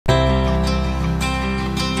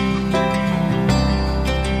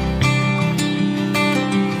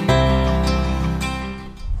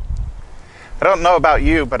I don't know about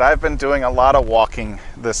you, but I've been doing a lot of walking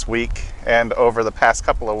this week and over the past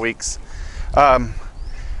couple of weeks.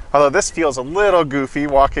 Although this feels a little goofy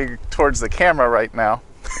walking towards the camera right now.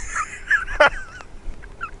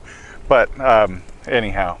 But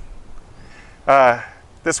anyhow,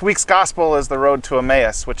 this week's gospel is the road to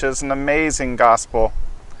Emmaus, which is an amazing gospel.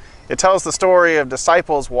 It tells the story of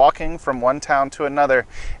disciples walking from one town to another,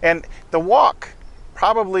 and the walk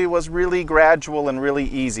probably was really gradual and really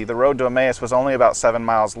easy. The road to Emmaus was only about 7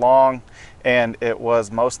 miles long, and it was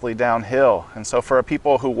mostly downhill. And so for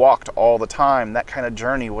people who walked all the time, that kind of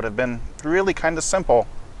journey would have been really kind of simple.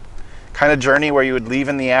 Kind of journey where you would leave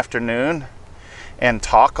in the afternoon and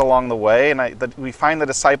talk along the way. And we find the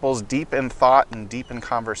disciples deep in thought and deep in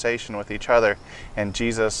conversation with each other, and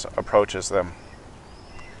Jesus approaches them.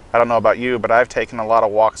 I don't know about you, but I've taken a lot of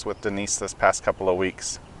walks with Denise this past couple of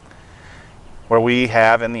weeks, where we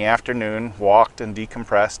have in the afternoon walked and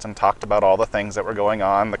decompressed and talked about all the things that were going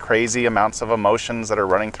on, the crazy amounts of emotions that are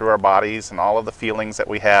running through our bodies and all of the feelings that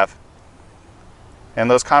we have. And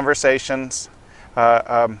those conversations,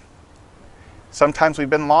 sometimes we've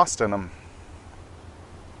been lost in them.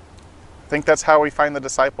 I think that's how we find the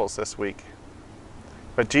disciples this week.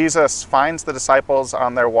 But Jesus finds the disciples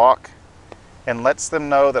on their walk and lets them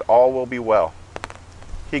know that all will be well.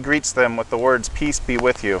 He greets them with the words, "Peace be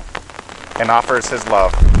with you," and offers his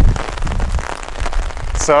love.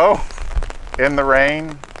 So, in the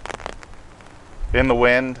rain, in the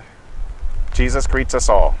wind, Jesus greets us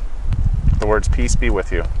all. The words, "Peace be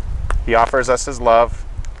with you." He offers us his love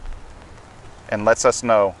and lets us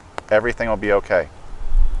know everything will be okay.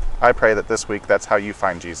 I pray that this week that's how you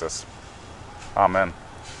find Jesus. Amen.